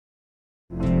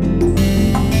Good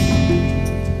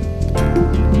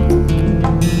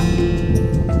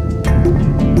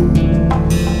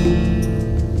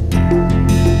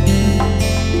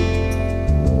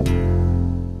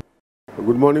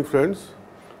morning, friends.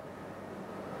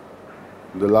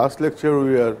 In the last lecture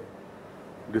we are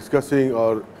discussing,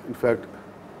 or in fact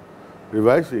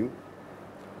revising,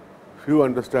 few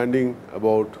understanding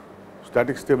about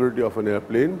static stability of an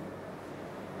airplane,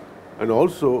 and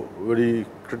also very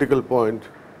critical point,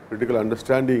 critical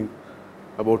understanding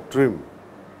about trim.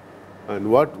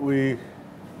 And what we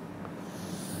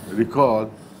recall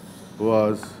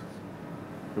was,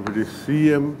 if it is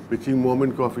Cm, pitching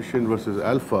moment coefficient versus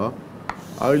alpha,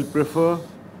 I will prefer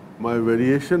my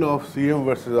variation of Cm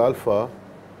versus alpha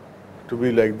to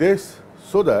be like this,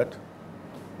 so that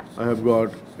I have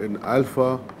got an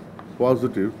alpha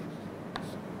positive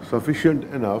sufficient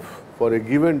enough for a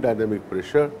given dynamic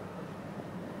pressure,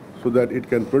 so that it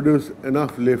can produce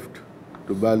enough lift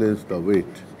to balance the weight.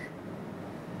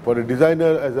 For a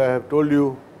designer, as I have told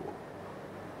you,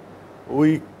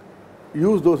 we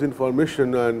use those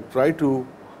information and try to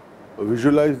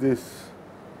visualize this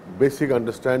basic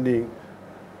understanding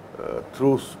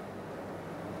through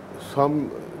some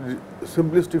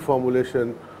simplistic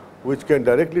formulation which can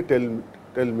directly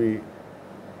tell me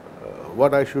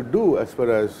what I should do as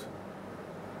far as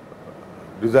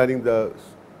designing the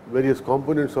various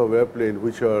components of airplane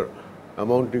which are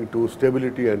amounting to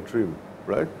stability and trim,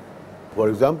 right? For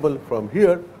example, from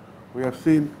here we have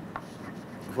seen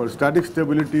for static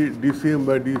stability dCm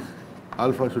by d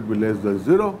alpha should be less than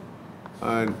 0,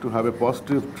 and to have a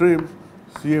positive trim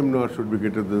Cm naught should be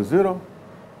greater than 0.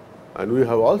 And we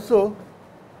have also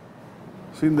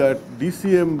seen that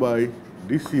dCm by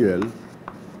dCl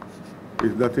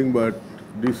is nothing but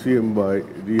dCm by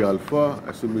d alpha,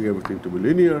 assuming everything to be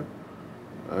linear,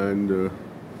 and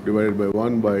divided by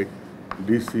 1 by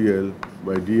dCl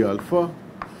by d alpha.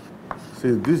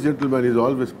 Since this gentleman is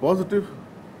always positive,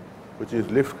 which is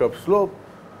lift curve slope,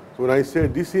 so when I say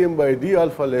dCm by d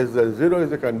alpha less than 0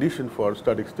 is a condition for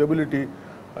static stability,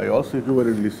 I also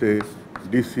equivalently say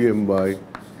dCm by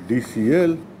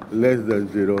dCl less than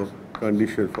 0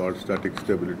 condition for static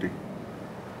stability.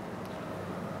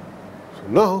 So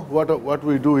now what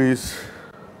we do is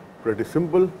pretty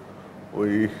simple.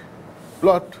 We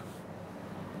plot.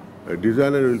 A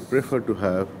designer will prefer to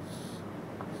have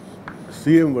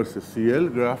Cm versus Cl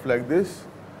graph like this,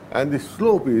 and the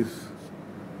slope is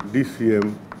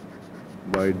dCm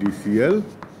by dCl,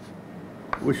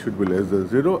 which should be less than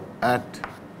 0 at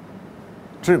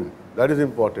trim. That is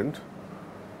important.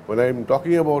 When I am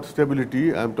talking about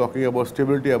stability, I am talking about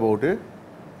stability about a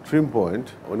trim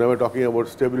point. Whenever talking about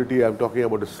stability, I am talking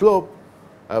about a slope,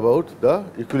 about the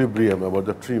equilibrium, about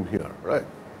the trim here, right?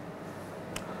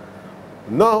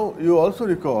 Now you also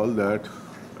recall that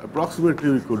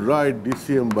approximately we could write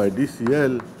dCm by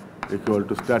dCl equal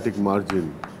to static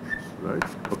margin, right?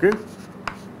 Okay.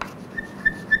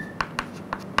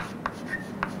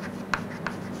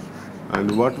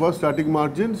 And what was static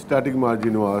margin? Static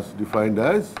margin was defined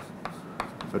as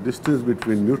the distance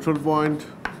between neutral point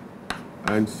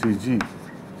and CG,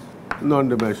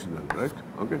 non-dimensional, right?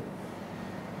 Okay.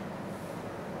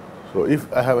 So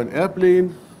if I have an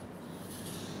airplane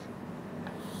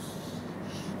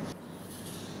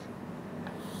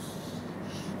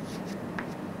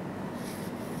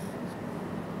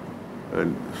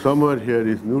and somewhere here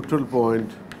is neutral point,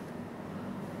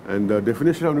 and the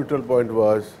definition of neutral point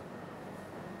was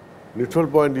neutral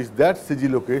point is that CG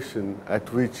location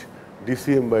at which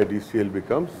dCm by dCl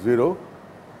becomes 0,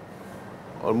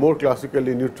 or more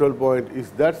classically, neutral point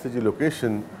is that CG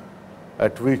location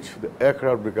at which the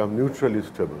aircraft becomes neutrally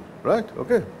stable, right?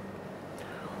 Okay.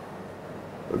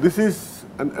 This is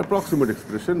an approximate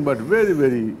expression, but very,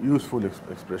 very useful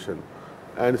expression.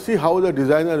 And see how the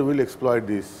designer will exploit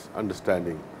this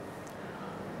understanding.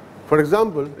 For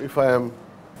example, if I am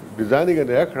designing an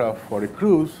aircraft for a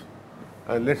cruise,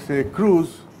 and let's say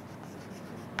cruise,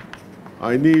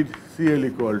 I need CL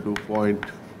equal to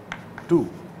 0.2.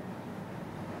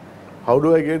 How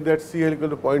do I get that CL equal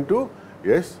to 0.2?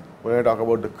 Yes, when I talk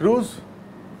about the cruise,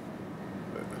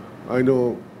 I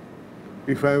know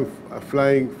if I am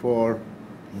flying for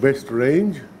best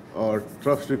range or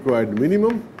thrust required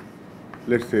minimum,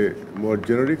 let's say more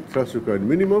generic thrust required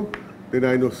minimum, then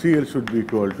I know CL should be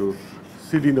equal to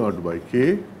CD naught by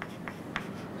K.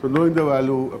 So knowing the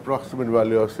value, approximate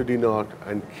value of CD naught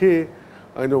and K,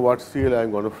 I know what CL I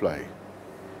am going to fly.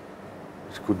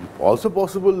 It could be also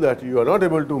possible that you are not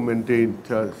able to maintain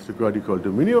thrust required equal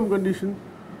to minimum condition.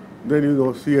 Then you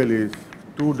know CL is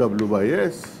 2W by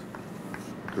S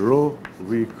rho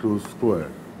V cruise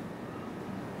square.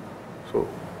 So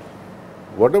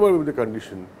whatever will be the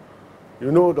condition,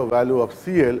 you know the value of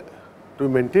CL to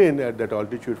maintain at that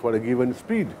altitude for a given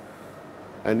speed.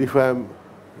 And if I am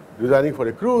designing for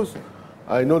a cruise,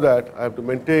 I know that I have to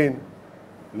maintain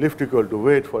lift equal to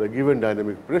weight for a given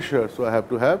dynamic pressure. So I have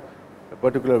to have a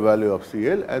particular value of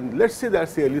CL, and let's say that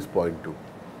CL is 0.2.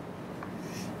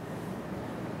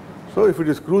 So if it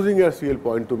is cruising at CL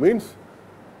 0.2 means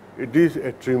it is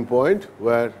a trim point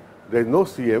where there is no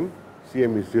CM,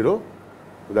 CM is 0,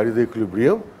 so that is the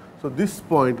equilibrium. So this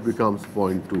point becomes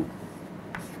 0.2.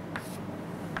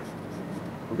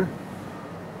 Okay.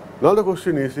 Now the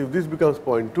question is, if this becomes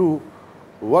 0.2,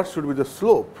 what should be the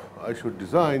slope I should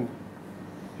design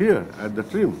here at the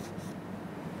trim?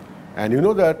 And you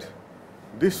know that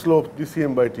this slope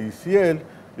dCm by TCL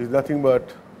is nothing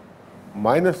but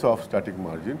minus of static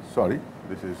margin. Sorry,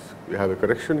 this is, we have a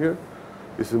correction here.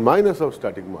 This is minus of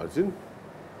static margin.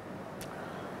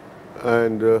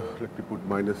 And let me put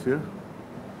minus here.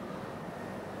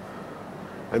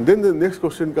 And then the next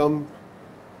question comes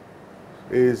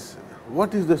is,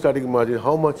 what is the static margin?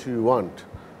 How much you want?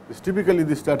 It's typically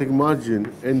the static margin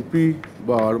NP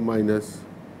bar minus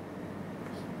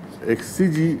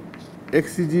XCG.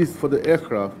 XCG is for the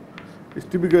aircraft. It's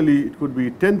typically, it could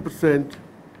be 10%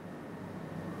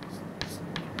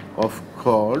 of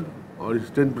chord, or it's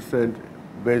 10%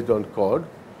 based on chord,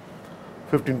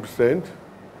 15%.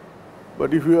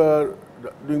 But if you are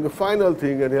doing the final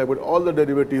thing and you have got all the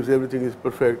derivatives, everything is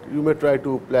perfect, you may try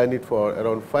to plan it for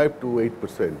around 5 to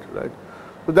 8%, right?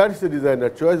 So that is the designer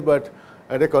choice, but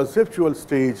at a conceptual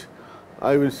stage,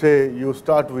 I will say you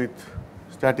start with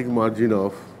static margin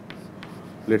of,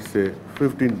 let's say,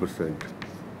 15%,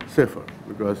 safer,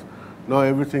 because now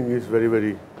everything is very,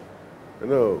 very,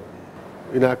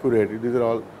 inaccurate. These are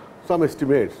all some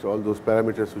estimates, all those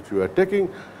parameters which you are taking.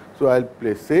 So I'll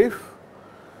play safe.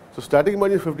 So static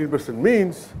margin 15%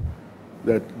 means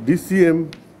that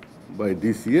dCm by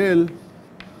dCl,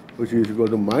 which is equal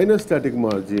to minus static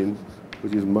margin,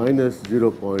 which is minus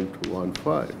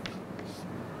 0.15.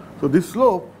 So this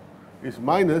slope is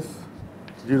minus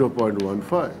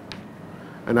 0.15.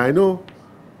 And I know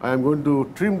I am going to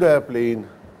trim the airplane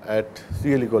at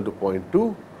CL equal to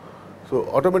 0.2. So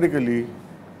automatically,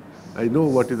 I know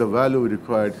what is the value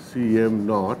required Cm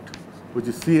naught, which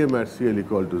is Cm at CL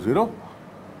equal to 0.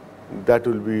 That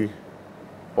will be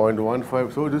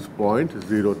 0.15, so it is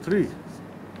 0.03.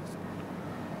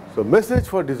 So message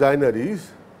for designer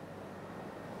is,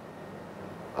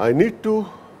 I need to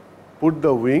put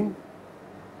the wing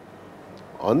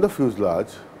on the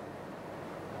fuselage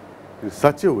in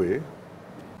such a way,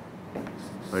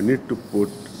 I need to put,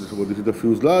 this is the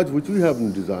fuselage which we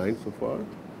haven't designed so far.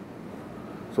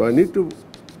 So I need to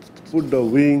put the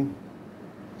wing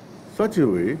such a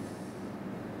way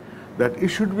that it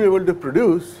should be able to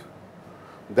produce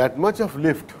that much of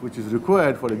lift which is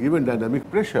required for a given dynamic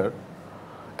pressure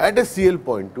at a CL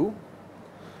 0.2.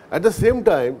 At the same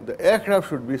time, the aircraft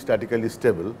should be statically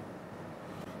stable.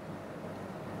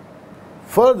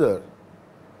 Further,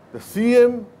 the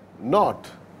Cm naught,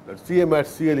 that Cm at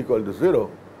CL equal to 0,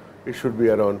 it should be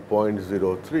around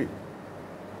 0.03.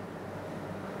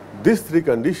 These three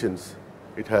conditions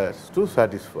it has to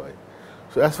satisfy.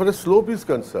 So as far as slope is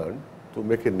concerned, to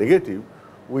make a negative,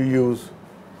 we use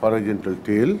horizontal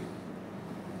tail,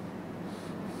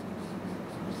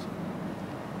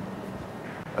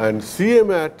 and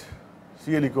Cm at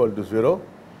CL equal to 0,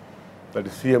 that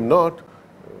is Cm naught.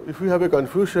 If we have a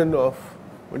confusion of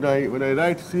when I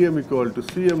write Cm equal to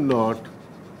Cm naught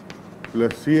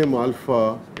plus Cm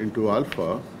alpha into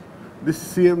alpha, this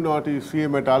Cm naught is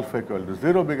Cm at alpha equal to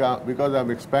 0 because I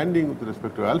am expanding with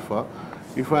respect to alpha.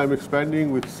 If I am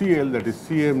expanding with CL, that is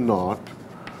Cm naught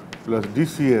plus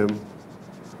dCm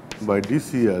by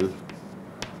dCl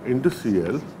into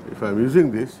CL, if I am using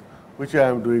this, which I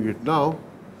am doing it now,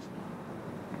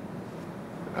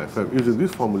 if I am using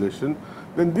this formulation,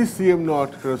 then this Cm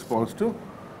naught corresponds to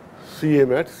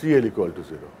Cm at CL equal to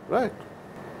 0, right?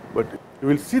 But you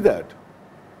will see that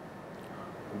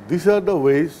these are the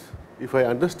ways, if I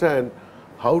understand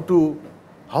how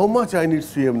much I need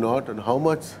Cm naught and how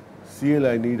much CL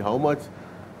I need, how much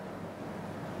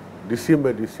dCm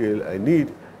by dCl I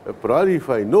need, a priori if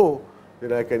I know,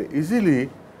 then I can easily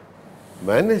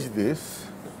manage this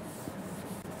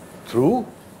through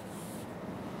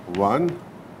one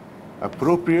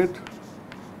appropriate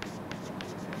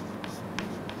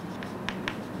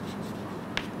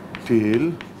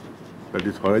tail, that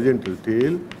is horizontal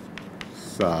tail,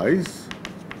 size.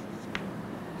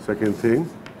 Second thing,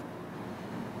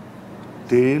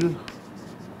 tail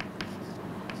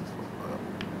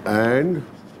and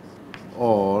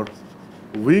or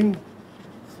wing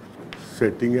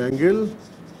setting angle.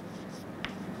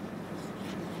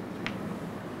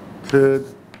 Third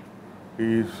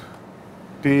is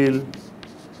tail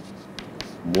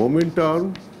moment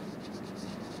arm.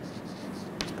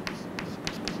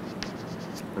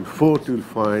 And fourth, you will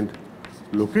find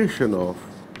location of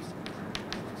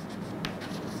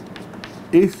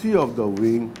AC of the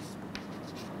wing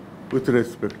with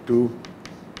respect to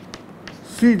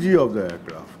CG of the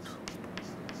aircraft.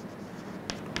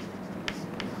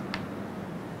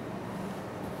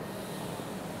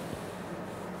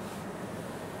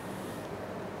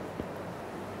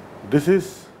 This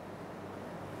is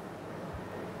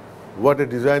what a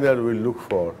designer will look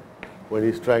for when he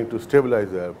is trying to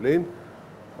stabilize the airplane.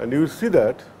 And you will see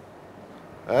that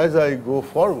as I go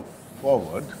forward,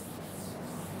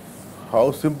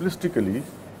 how simplistically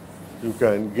you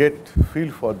can get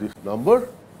feel for this number.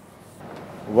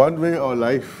 One way our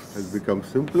life has become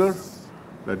simpler,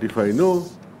 that if I know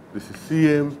this is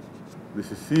CM,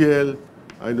 this is CL,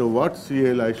 I know what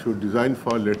CL I should design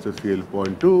for, let's say CL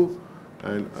 0.2,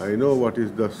 and I know what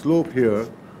is the slope here,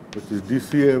 which is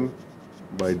DCM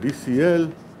by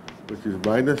DCL, which is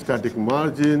minus static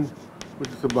margin, which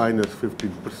is a minus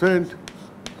 15%.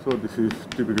 So this is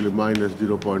typically minus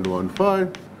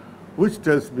 0.15, which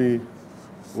tells me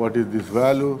what is this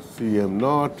value, Cm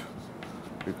naught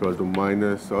equal to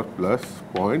minus or plus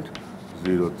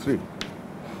 0.03.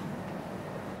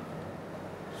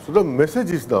 So the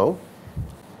message is now,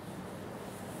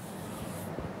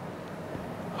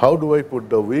 how do I put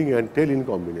the wing and tail in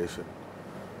combination?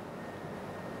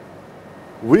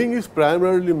 Wing is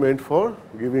primarily meant for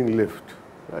giving lift,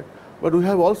 right? But we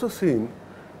have also seen,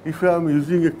 if I am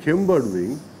using a cambered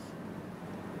wing,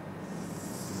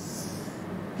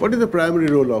 what is the primary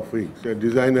role of wings? A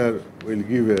designer will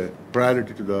give a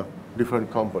priority to the different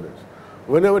components.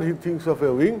 Whenever he thinks of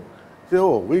a wing, say,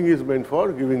 oh, wing is meant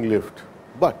for giving lift.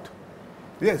 But,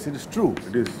 yes, it is true,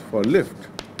 it is for lift.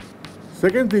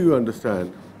 Second thing you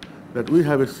understand, that we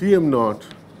have a Cm naught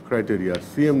criteria.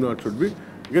 Cm naught should be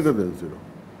greater than 0.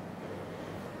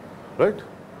 Right?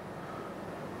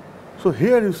 So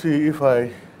here you see, if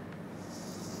I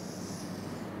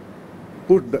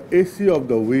put the AC of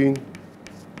the wing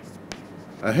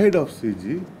ahead of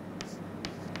CG,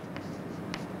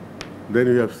 then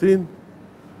you have seen,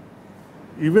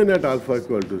 even at alpha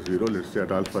equal to 0, let's say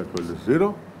at alpha equal to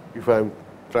 0, if I am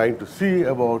trying to see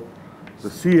about the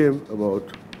Cm,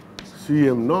 about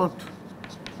Cm naught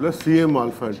plus Cm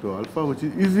alpha into alpha, which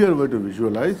is easier way to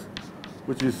visualize,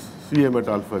 which is Cm at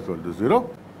alpha equal to 0.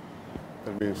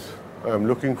 That means I am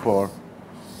looking for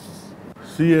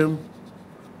Cm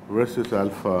versus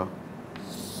alpha,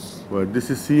 where this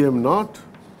is Cm naught,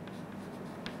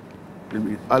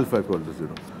 alpha equal to 0.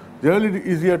 Generally, it is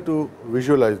easier to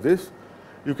visualize this.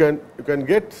 You can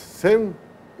get same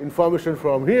information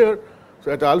from here.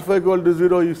 So at alpha equal to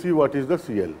 0, you see what is the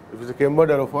CL. If it's a cambered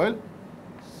aerofoil,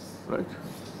 right?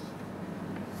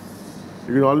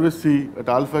 You can always see at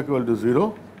alpha equal to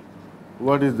 0,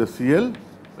 what is the CL,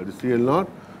 that is CL naught.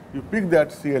 You pick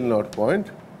that CL naught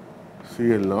point,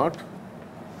 CL naught,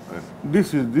 and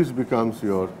this becomes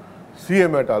your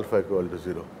Cm at alpha equal to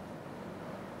 0.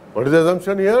 What is the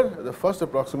assumption here? The first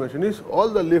approximation is all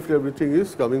the lift, everything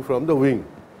is coming from the wing,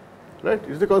 right?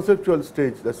 It's the conceptual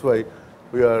stage. That's why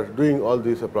we are doing all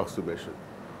these approximations.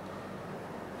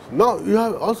 So now you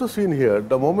have also seen here,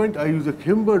 the moment I use a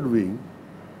cambered wing,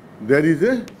 there is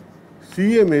a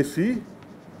CMAC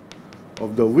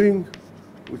of the wing,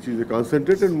 which is a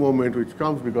concentrated moment which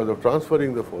comes because of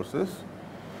transferring the forces,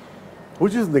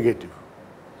 which is negative.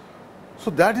 So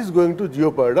that is going to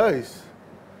jeopardize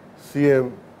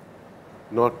Cm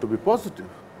not to be positive.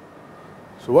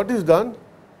 So what is done?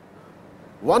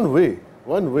 One way,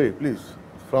 please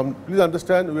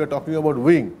understand, we are talking about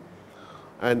wing,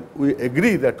 and we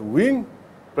agree that wing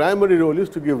primary role is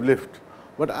to give lift.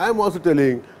 But I am also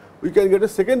telling we can get a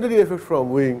secondary effect from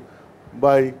wing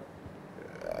by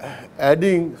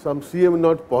adding some Cm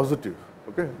naught positive,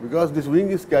 okay? Because this wing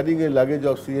is carrying a luggage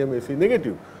of Cm AC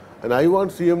negative, and I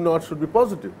want Cm naught should be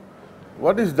positive.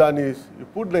 What is done is you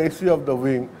put the AC of the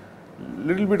wing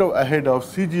little bit ahead of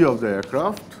CG of the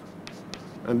aircraft,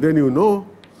 and then you know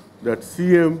that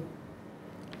Cm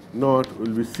naught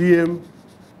will be Cm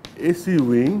AC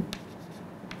wing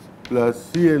plus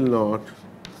CL naught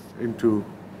into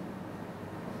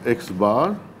x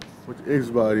bar, which x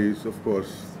bar is of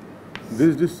course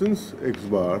this distance, x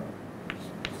bar,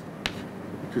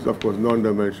 which is of course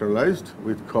non-dimensionalized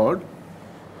with chord.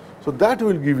 So that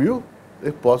will give you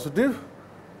a positive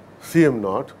Cm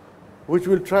naught, which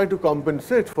will try to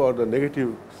compensate for the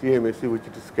negative CMAC which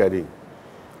it is carrying.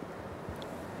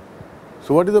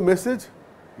 So what is the message?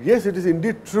 yes, it is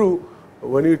indeed true.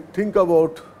 When you think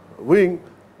about wing,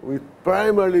 we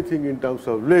primarily think in terms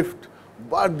of lift,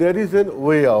 but there is a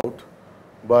way out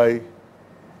by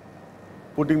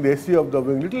putting the AC of the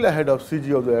wing little ahead of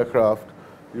CG of the aircraft.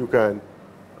 You can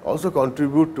also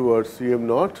contribute towards Cm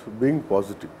naught being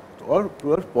positive or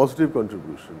towards positive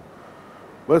contribution.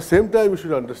 But at the same time, you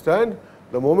should understand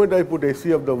the moment I put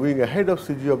AC of the wing ahead of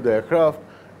CG of the aircraft,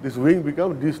 this wing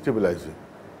becomes destabilizing,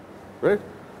 right?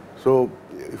 So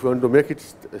if you want to make it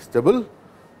stable,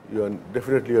 you are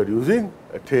definitely using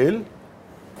a tail,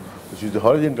 which is the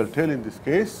horizontal tail in this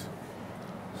case.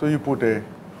 So you put a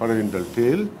horizontal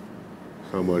tail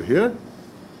somewhere here.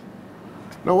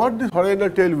 Now what this horizontal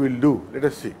tail will do, let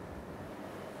us see.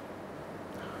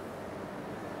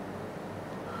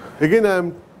 Again, I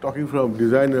am talking from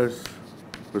designer's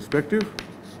perspective.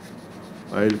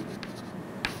 I'll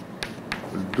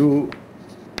do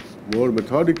more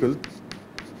methodical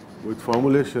with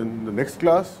formulation in the next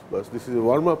class, but this is a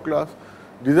warm-up class.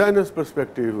 Designer's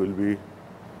perspective will be,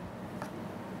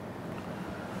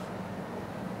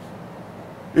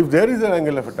 if there is an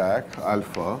angle of attack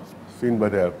alpha seen by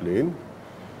the airplane,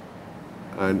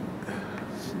 and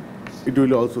it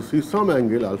will also see some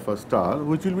angle alpha star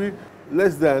which will be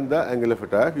less than the angle of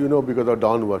attack, you know, because of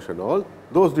downwash and all.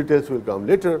 Those details will come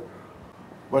later.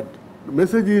 But the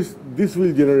message is this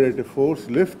will generate a force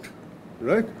lift,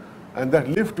 right? And that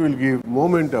lift will give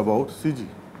moment about CG,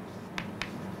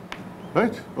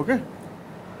 right? Okay.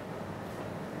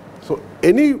 So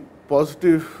any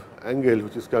positive angle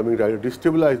which is coming trying to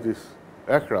destabilize this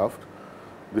aircraft,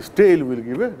 this tail will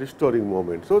give a restoring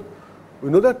moment. So we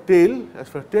know that tail, as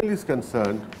far as tail is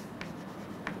concerned,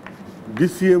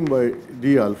 dCm by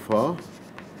d alpha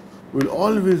will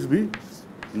always be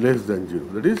less than 0.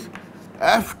 That is,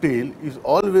 F tail is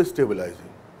always stabilizing.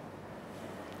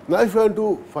 Now if you want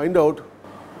to find out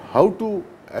how to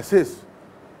assess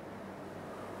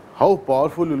how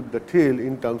powerful will be the tail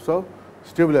in terms of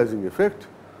stabilizing effect,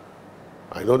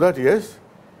 I know that yes,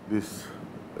 this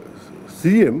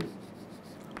Cm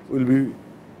will be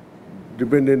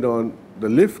dependent on the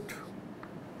lift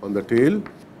on the tail.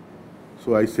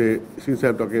 So I say, since I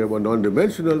am talking about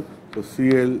non-dimensional, so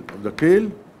CL of the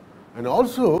tail, and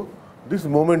also this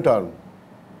moment arm,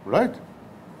 right?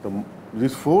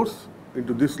 This force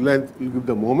into this length will give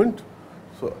the moment.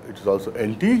 So it is also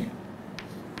LT,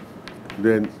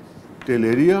 then tail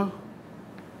area.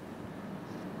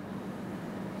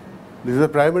 These are the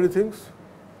primary things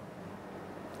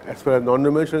as far as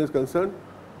non-dimensional is concerned.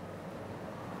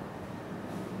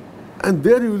 And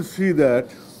there you will see that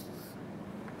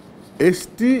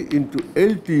ST into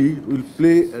LT will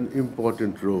play an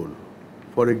important role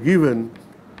for a given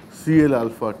CL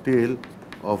alpha tail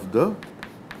of the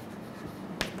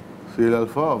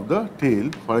tail,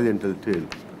 horizontal tail.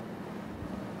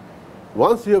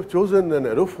 Once you have chosen an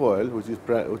aerofoil,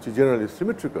 which is generally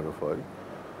symmetric aerofoil,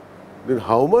 then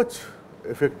how much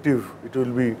effective it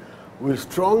will be will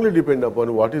strongly depend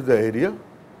upon what is the area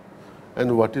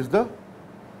and what is the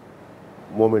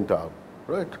moment arm,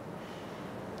 right?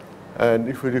 And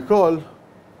if you recall,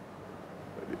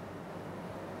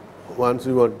 once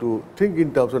we want to think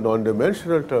in terms of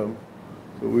non-dimensional term,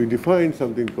 so we define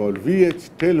something called VH,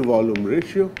 tail volume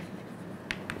ratio,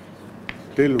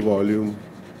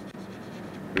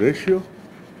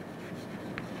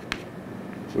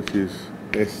 which is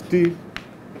ST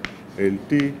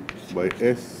LT by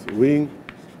S wing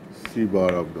C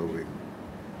bar of the wing.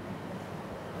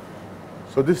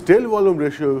 So this tail volume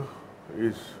ratio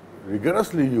is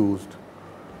rigorously used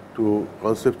to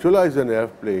conceptualize an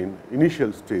airplane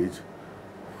initial stage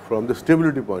from the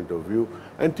stability point of view,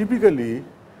 and typically you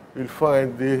will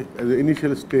find the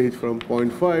initial stage from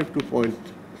 0.5 to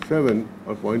 0.7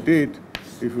 or 0.8.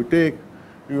 If you take,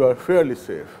 you are fairly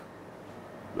safe,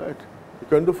 right? You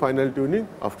can do final tuning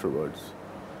afterwards.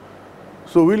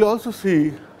 So we'll also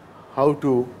see how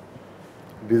to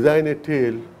design a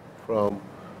tail from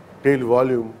tail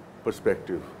volume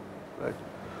perspective, right?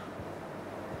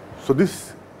 So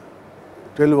this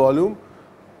tail volume,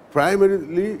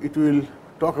 primarily it will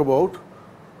talk about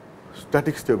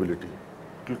static stability.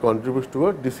 It will contribute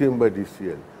toward dCm by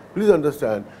dCl. Please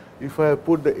understand, if I have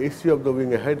put the AC of the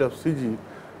wing ahead of CG,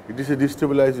 it is a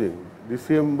destabilizing.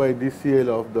 dCm by dCl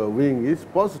of the wing is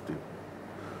positive.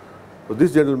 So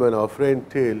this gentleman, our friend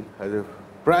tail, has a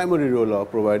primary role of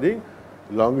providing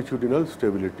longitudinal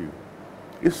stability.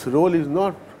 Its role is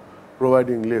not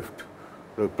providing lift.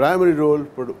 The primary role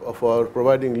for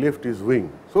providing lift is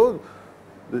wing. So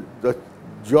the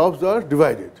jobs are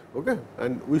divided, okay?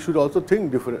 And we should also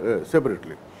think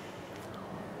separately.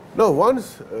 Now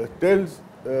once tail's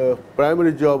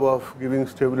primary job of giving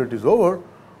stability is over,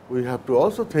 we have to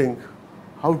also think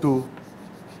how to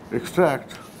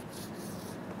extract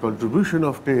contribution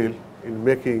of tail in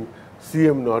making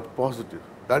Cm0 positive.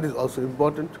 That is also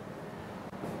important.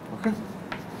 Okay.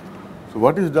 So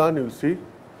what is done, you will see.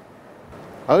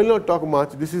 I will not talk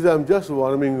much. This is, I am just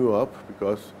warming you up,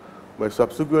 because my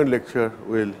subsequent lecture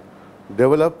will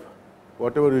develop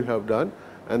whatever we have done,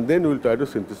 and then we will try to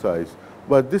synthesize.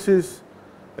 But this is,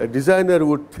 a designer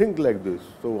would think like this.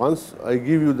 So once I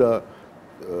give you the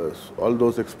all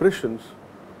those expressions,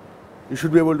 you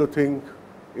should be able to think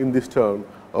in this term,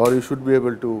 or you should be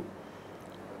able to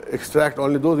extract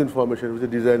only those information which the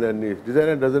designer needs.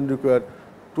 Designer doesn't require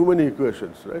too many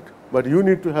equations, right? But you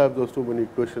need to have those too many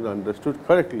equations understood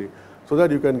correctly, so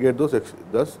that you can get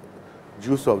those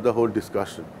juice of the whole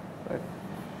discussion, right?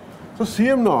 So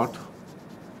Cm0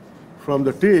 from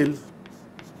the tail,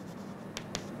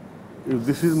 if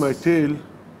this is my tail,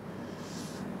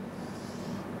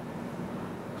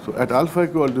 so at alpha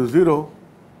equal to 0,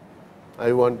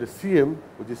 I want the Cm,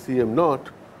 which is Cm0.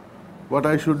 What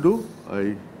I should do?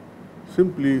 I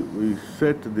simply, we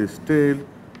set this tail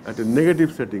at a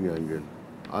negative setting angle,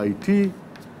 IT.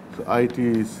 So IT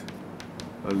is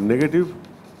a negative,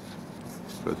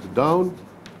 so it's down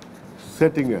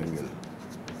setting angle.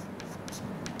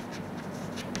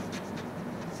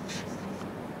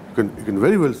 You can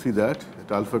very well see that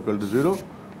at alpha equal to 0,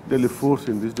 there is force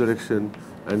in this direction,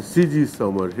 and CG is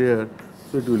somewhere here,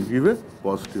 so it will give a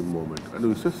positive moment, and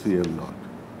we say Cm0.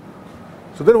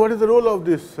 So then what is the role of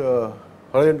this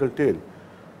horizontal tail?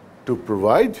 To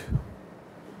provide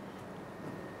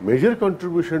major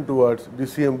contribution towards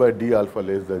dCm by d alpha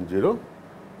less than 0,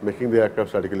 making the aircraft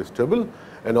statically stable,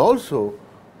 and also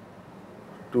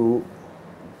to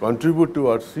contribute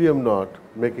towards Cm0,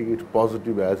 making it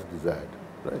positive as desired.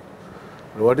 Right?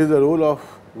 And what is the role of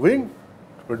wing?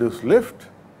 To produce lift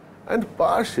and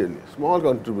partially small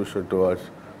contribution towards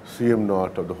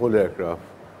Cm0 of the whole aircraft,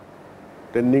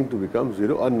 tending to become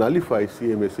 0 or nullify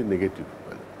CMAC negative.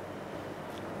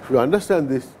 If you understand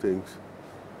these things,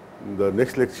 in the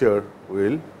next lecture we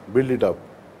will build it up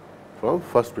from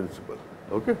first principle.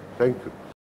 Okay? Thank you.